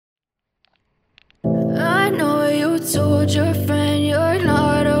told your friend you're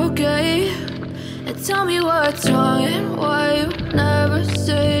not okay? And tell me what's wrong and why you never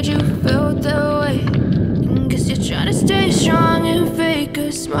said you felt that way. And guess you're trying to stay strong and fake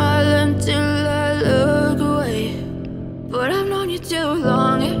a smile until I look away. But I've known you too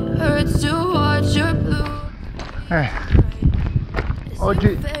long, it hurts to watch your blue.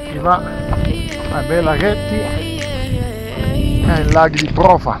 Oggi si va a Bei Laghetti Laghi di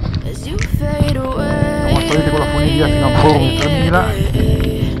Profa. Siamo saliti con la Funivia fino a Bormio 3000.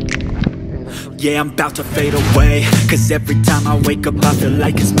 Yeah, I'm about to fade away, cause every time I wake up I feel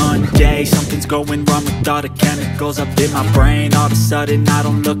like it's Monday. Something's going wrong with all the chemicals up in my brain. All of a sudden I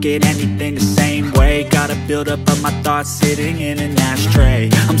don't look at anything the same way. Gotta build up of my thoughts sitting in an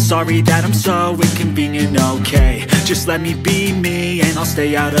ashtray. I'm sorry that I'm so inconvenient, okay. Just let me be me and I'll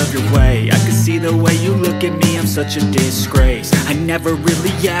stay out of your way. I can see the way you look at me, I'm such a disgrace. I never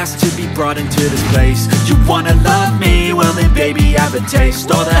really asked to be brought into this place. You wanna love me? Well then baby I have a taste.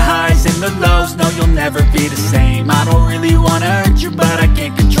 All the highs and the lows, no, you'll never be the same. I don't really wanna hurt you, but I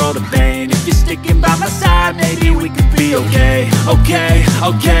can't control the pain. If you're sticking by my side, maybe we could be okay. Okay,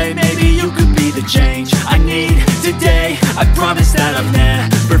 okay, maybe you could be the change I need today. I promise that I've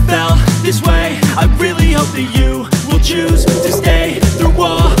never felt this way. I really hope that you will choose to stay through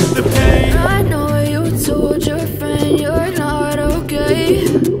all the pain. I know you told your friend you're not okay.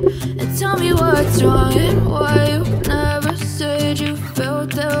 And tell me what's wrong and why you never said you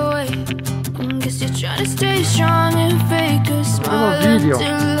felt that way. Guess you're trying to stay strong and fake a smile until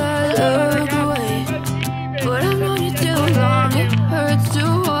I look away. But I've known you too long, it hurts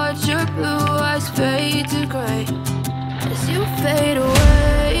to watch your blue eyes fade to gray as you fade away.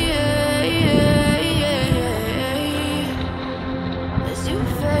 As you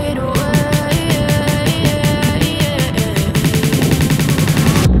fade away.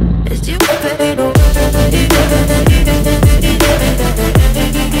 As you fade away.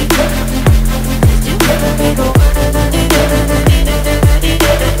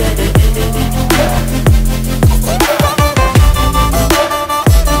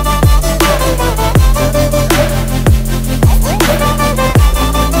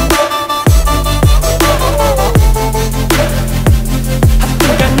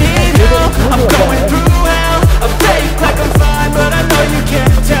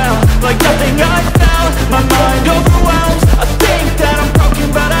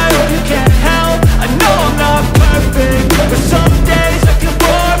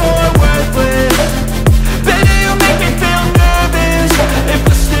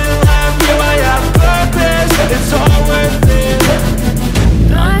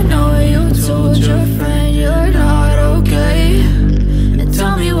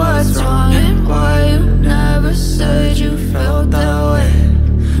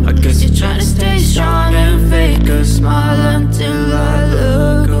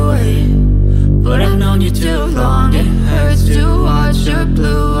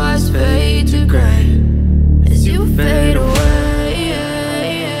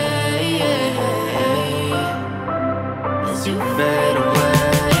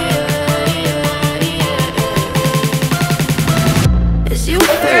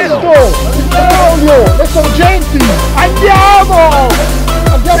 Le sorgenti! Andiamo!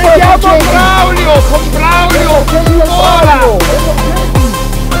 Andiamo con Braulio! Vola!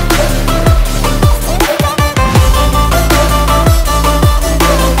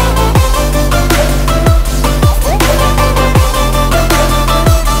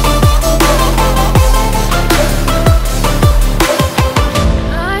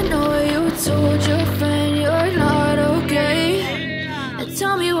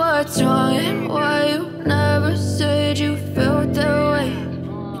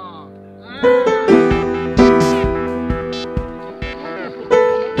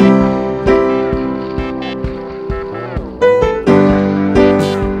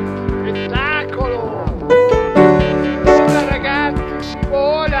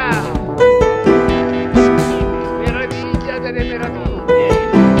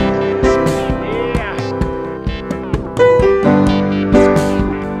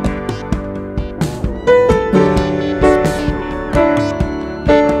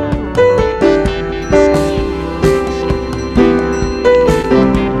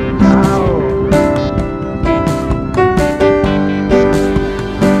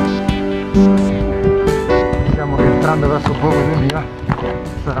 Verso Bormio 2000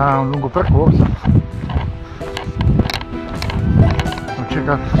 sarà un lungo percorso, sono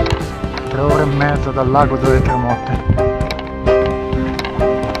circa 3 ore e mezza dal lago delle Tre Motte.